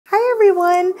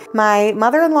everyone. My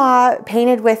mother-in-law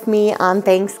painted with me on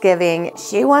Thanksgiving.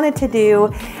 She wanted to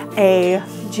do a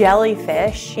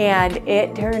jellyfish and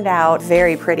it turned out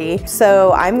very pretty.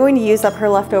 So I'm going to use up her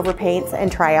leftover paints and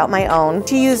try out my own.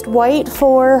 She used white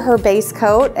for her base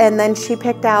coat and then she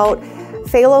picked out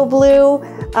phthalo blue,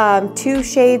 2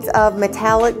 shades of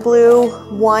metallic blue.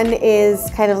 One is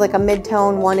kind of like a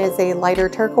mid-tone, one is a lighter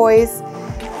turquoise.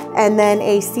 And then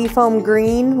a seafoam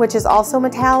green, which is also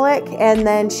metallic. And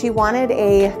then she wanted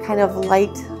a kind of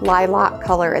light lilac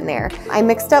color in there. I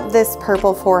mixed up this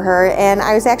purple for her and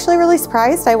I was actually really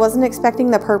surprised. I wasn't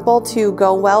expecting the purple to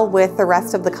go well with the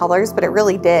rest of the colors, but it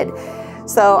really did.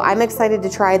 So I'm excited to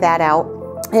try that out.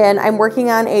 And I'm working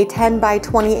on a 10 by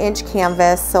 20 inch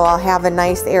canvas, so I'll have a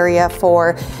nice area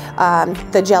for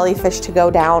the jellyfish to go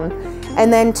down.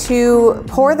 And then to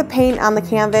pour the paint on the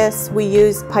canvas, we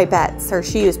use pipettes, or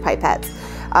she used pipettes.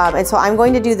 And so I'm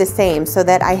going to do the same so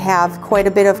that I have quite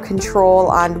a bit of control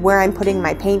on where I'm putting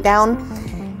my paint down.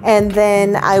 And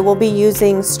then I will be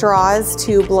using straws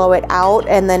to blow it out,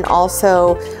 and then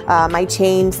also my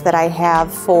chains that I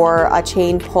have for a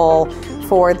chain pull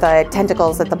for the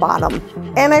tentacles at the bottom.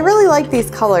 And I really like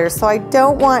these colors, so I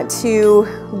don't want to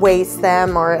waste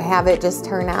them or have it just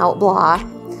turn out blah.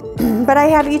 But I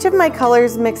have each of my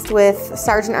colors mixed with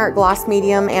Sargent Art Gloss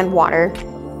Medium and water.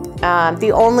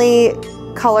 The only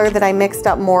color that I mixed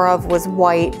up more of was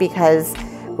white because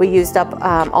we used up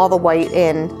all the white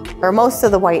or most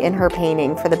of the white in her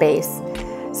painting for the base.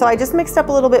 So I just mixed up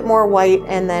a little bit more white,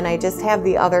 and then I just have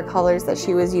the other colors that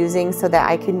she was using so that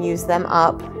I can use them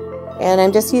up. And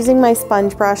I'm just using my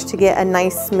sponge brush to get a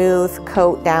nice smooth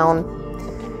coat down.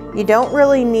 You don't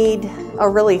really need a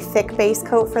really thick base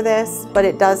coat for this, but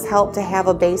it does help to have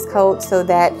a base coat so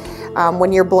that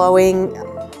when you're blowing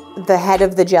the head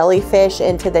of the jellyfish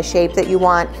into the shape that you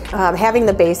want, having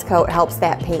the base coat helps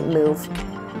that paint move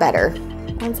better.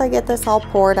 Once I get this all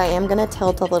poured, I am gonna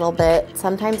tilt a little bit.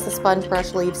 Sometimes the sponge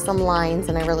brush leaves some lines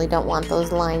and I really don't want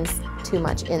those lines too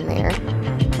much in there.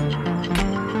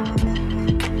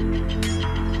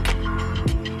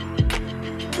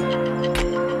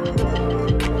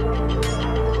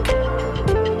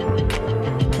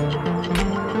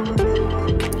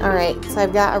 All right, so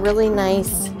I've got a really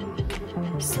nice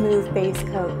smooth base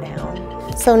coat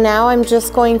down. So now I'm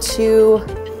just going to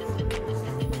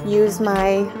use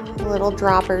my little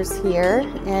droppers here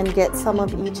and get some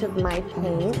of each of my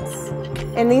paints.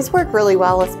 And these work really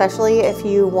well, especially if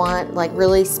you want like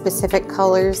really specific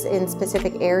colors in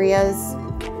specific areas.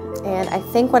 And I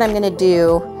think what I'm gonna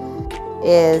do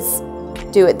is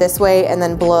do it this way and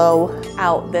then blow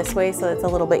out this way so it's a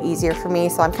little bit easier for me.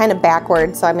 So I'm kind of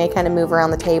backward, so I may kind of move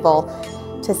around the table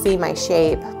to see my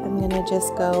shape. I'm gonna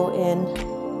just go in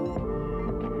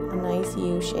a nice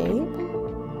U shape.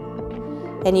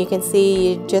 And you can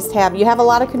see you have a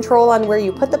lot of control on where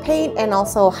you put the paint and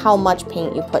also how much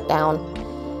paint you put down.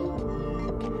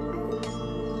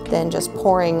 Then just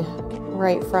pouring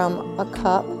right from a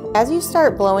cup. As you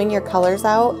start blowing your colors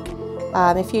out,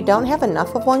 if you don't have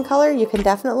enough of one color, you can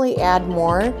definitely add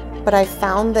more, but I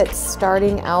found that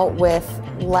starting out with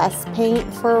less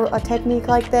paint for a technique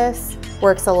like this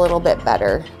works a little bit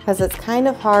better because it's kind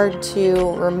of hard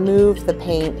to remove the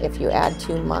paint if you add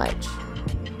too much.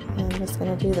 I'm just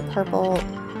going to do the purple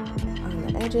on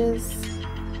the edges,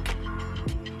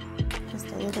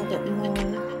 just a little bit more.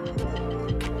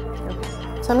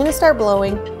 Okay. So I'm going to start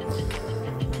blowing.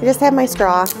 I just have my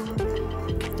straw.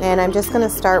 And I'm just going to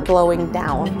start blowing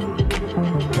down.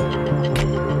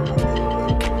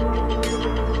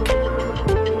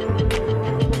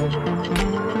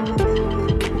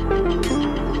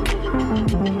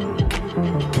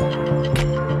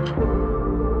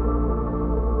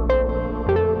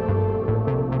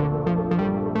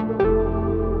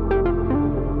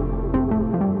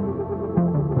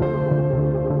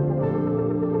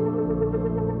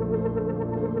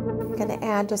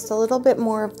 Just a little bit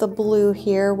more of the blue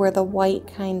here where the white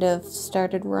kind of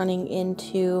started running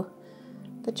into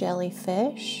the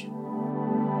jellyfish.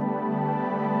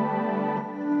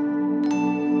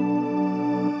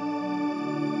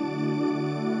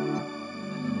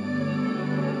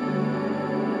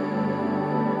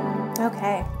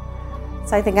 Okay,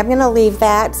 so I think I'm gonna leave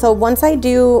that. So once I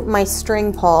do my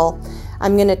string pull,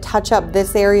 I'm gonna touch up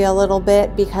this area a little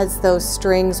bit because those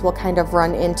strings will kind of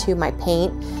run into my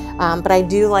paint. But I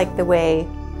do like the way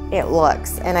it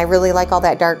looks, and I really like all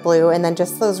that dark blue, and then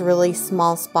just those really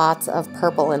small spots of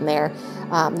purple in there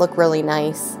look really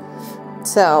nice.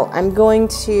 So I'm going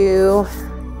to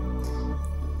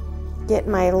get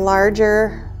my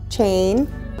larger chain,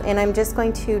 and I'm just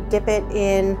going to dip it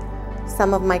in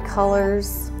some of my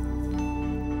colors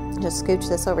Just scooch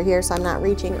this over here so I'm not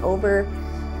reaching over.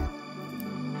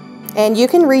 And you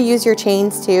can reuse your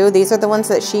chains too. These are the ones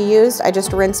that she used. I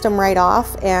just rinsed them right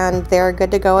off and they're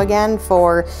good to go again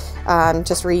for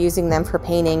just reusing them for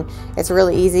painting. It's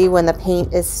really easy when the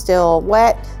paint is still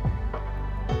wet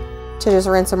to just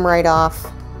rinse them right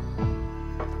off.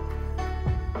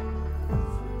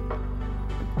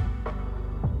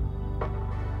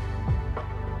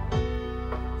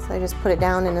 So I just put it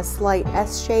down in a slight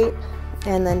S shape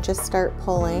and then just start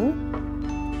pulling.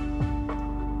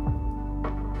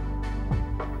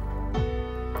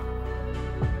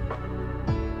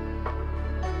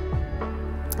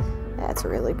 That's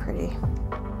really pretty.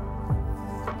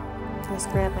 Just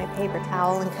grab my paper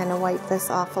towel and kind of wipe this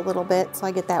off a little bit so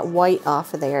I get that white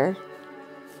off of there.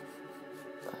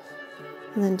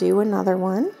 And then do another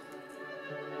one.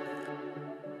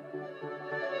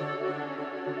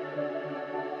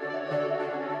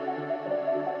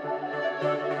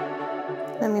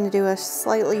 I'm going to do a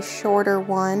slightly shorter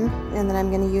one, and then I'm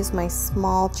going to use my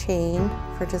small chain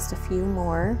for just a few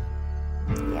more.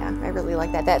 Yeah, I really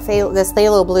like that. This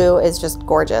phthalo blue is just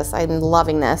gorgeous. I'm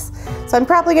loving this. So I'm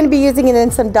probably going to be using it in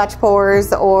some Dutch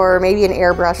pours or maybe an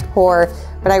airbrushed pour,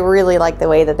 but I really like the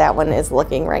way that that one is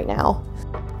looking right now.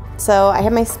 So I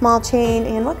have my small chain,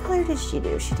 and what color did she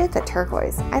do? She did the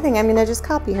turquoise. I think I'm going to just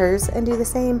copy hers and do the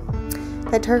same.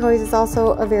 That turquoise is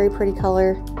also a very pretty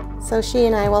color. So she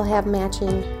and I will have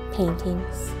matching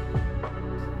paintings.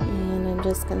 And I'm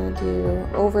just going to do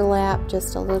overlap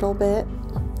just a little bit.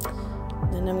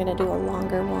 And I'm going to do a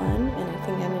longer one, and I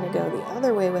think I'm going to go the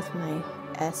other way with my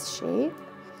S shape.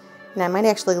 And I might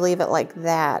actually leave it like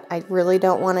that. I really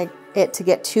don't want it to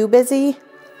get too busy.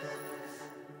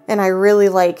 And I really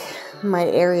like my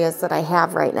areas that I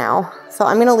have right now. So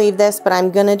I'm going to leave this, but I'm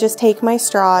going to just take my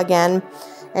straw again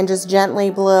and just gently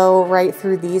blow right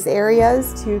through these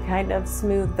areas to kind of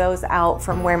smooth those out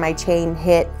from where my chain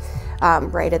hit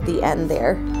right at the end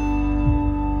there.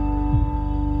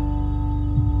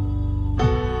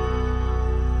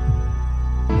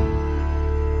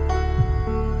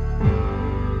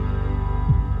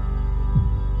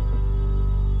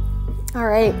 All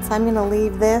right, so I'm gonna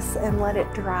leave this and let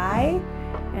it dry,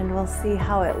 and we'll see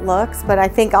how it looks. But I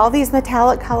think all these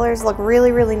metallic colors look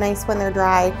really, really nice when they're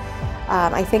dry.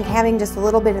 I think having just a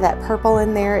little bit of that purple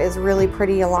in there is really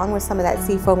pretty, along with some of that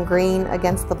seafoam green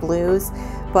against the blues.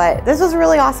 But this was a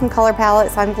really awesome color palette,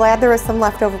 so I'm glad there was some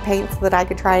leftover paint so that I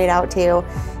could try it out too.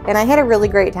 And I had a really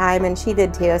great time, and she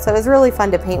did too. So it was really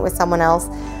fun to paint with someone else.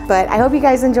 But I hope you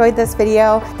guys enjoyed this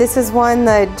video. This is one,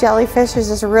 the jellyfish is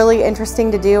just really interesting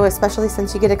to do, especially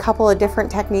since you get a couple of different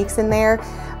techniques in there.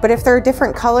 But if there are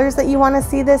different colors that you want to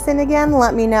see this in again,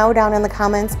 let me know down in the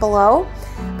comments below.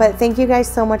 But thank you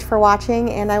guys so much for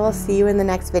watching, and I will see you in the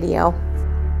next video.